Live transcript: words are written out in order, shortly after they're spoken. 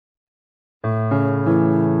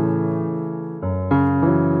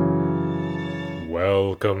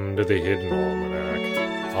Welcome to the Hidden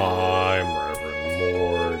Almanac. I'm Reverend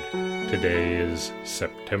Mord. Today is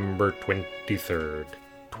September 23rd,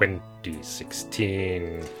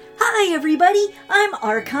 2016. Hi everybody, I'm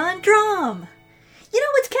Archon Drum. You know,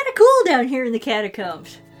 it's kind of cool down here in the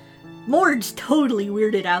catacombs. Mord's totally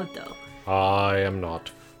weirded out though. I am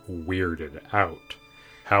not weirded out.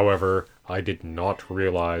 However, I did not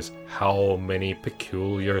realize how many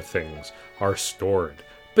peculiar things are stored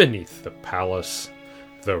beneath the palace.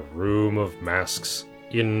 The Room of Masks,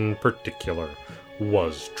 in particular,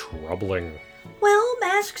 was troubling. Well,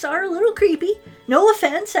 masks are a little creepy. No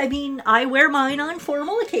offense, I mean, I wear mine on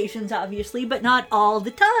formal occasions, obviously, but not all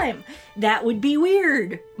the time. That would be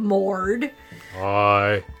weird, Mord.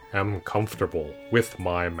 I am comfortable with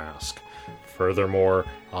my mask. Furthermore,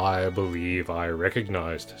 I believe I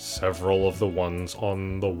recognized several of the ones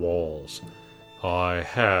on the walls. I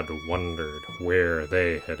had wondered where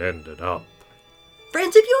they had ended up.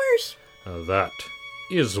 Friends of yours? That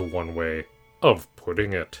is one way of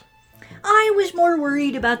putting it. I was more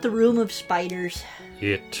worried about the Room of Spiders.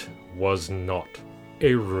 It was not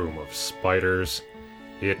a room of spiders.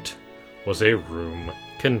 It was a room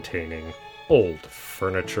containing old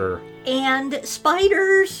furniture. And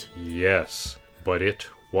spiders? Yes, but it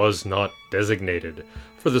was not designated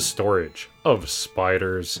for the storage of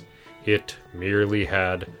spiders. It merely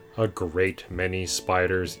had a great many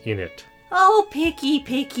spiders in it. Oh, picky.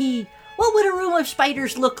 What would a room of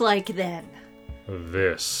spiders look like then?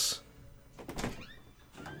 This.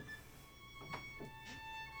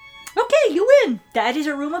 Okay, you win. That is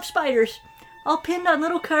a room of spiders. All pinned on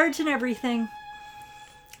little cards and everything.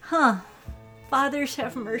 Huh. Fathers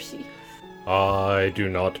have mercy. I do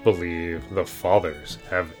not believe the fathers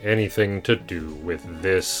have anything to do with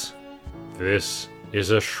this. This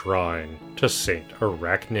is a shrine to Saint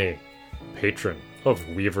Arachne, patron of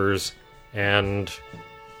weavers and,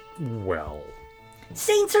 well...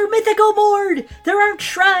 Saints are mythical, Mord! There aren't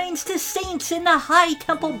shrines to saints in the high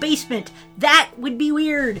temple basement. That would be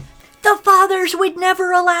weird. The fathers would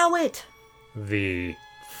never allow it. The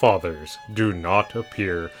fathers do not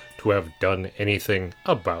appear to have done anything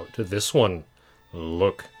about this one.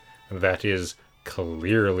 Look, that is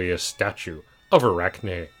clearly a statue of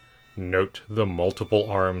Arachne. Note the multiple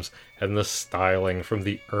arms and the styling from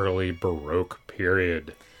the early Baroque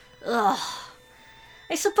period. Ugh.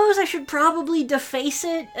 I suppose I should probably deface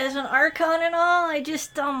it as an Archon and all. I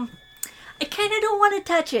kind of don't want to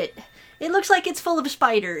touch it. It looks like it's full of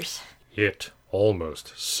spiders. It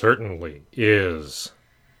almost certainly is.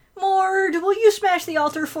 Mord, will you smash the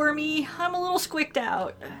altar for me? I'm a little squicked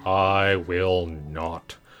out. I will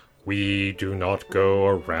not. We do not go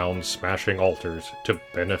around smashing altars to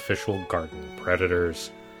beneficial garden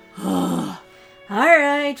predators.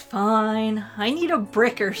 Alright, fine. I need a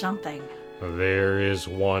brick or something. There is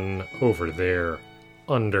one over there,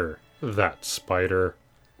 under that spider.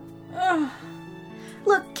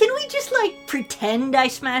 Look, can we just, pretend I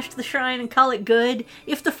smashed the shrine and call it good,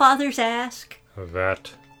 if the fathers ask?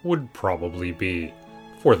 That would probably be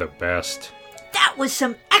for the best. That was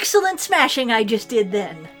some excellent smashing I just did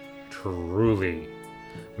then. Truly.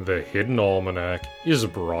 The Hidden Almanac is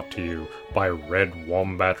brought to you by Red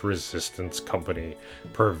Wombat Resistance Company,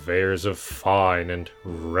 purveyors of fine and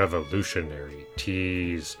revolutionary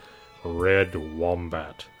teas. Red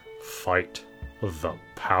Wombat, fight the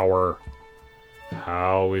power.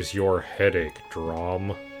 How is your headache,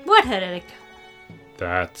 Drum? What headache?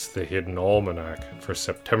 That's the Hidden Almanac for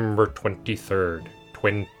September 23rd,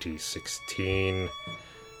 2016.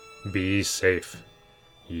 Be safe.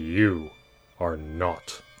 You are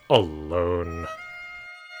not alone.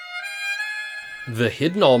 The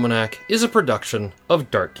Hidden Almanac is a production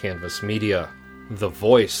of Dark Canvas Media. The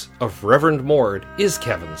voice of Reverend Mord is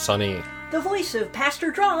Kevin Sonney. The voice of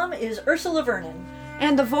Pastor Drum is Ursula Vernon.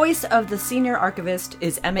 And the voice of the senior archivist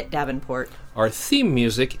is Emmett Davenport. Our theme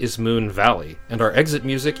music is Moon Valley, and our exit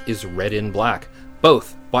music is Red in Black,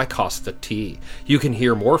 both by Costa T. You can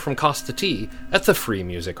hear more from Costa T at the Free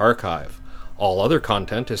Music Archive. All other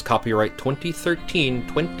content is copyright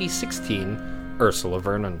 2013-2016, Ursula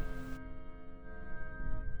Vernon.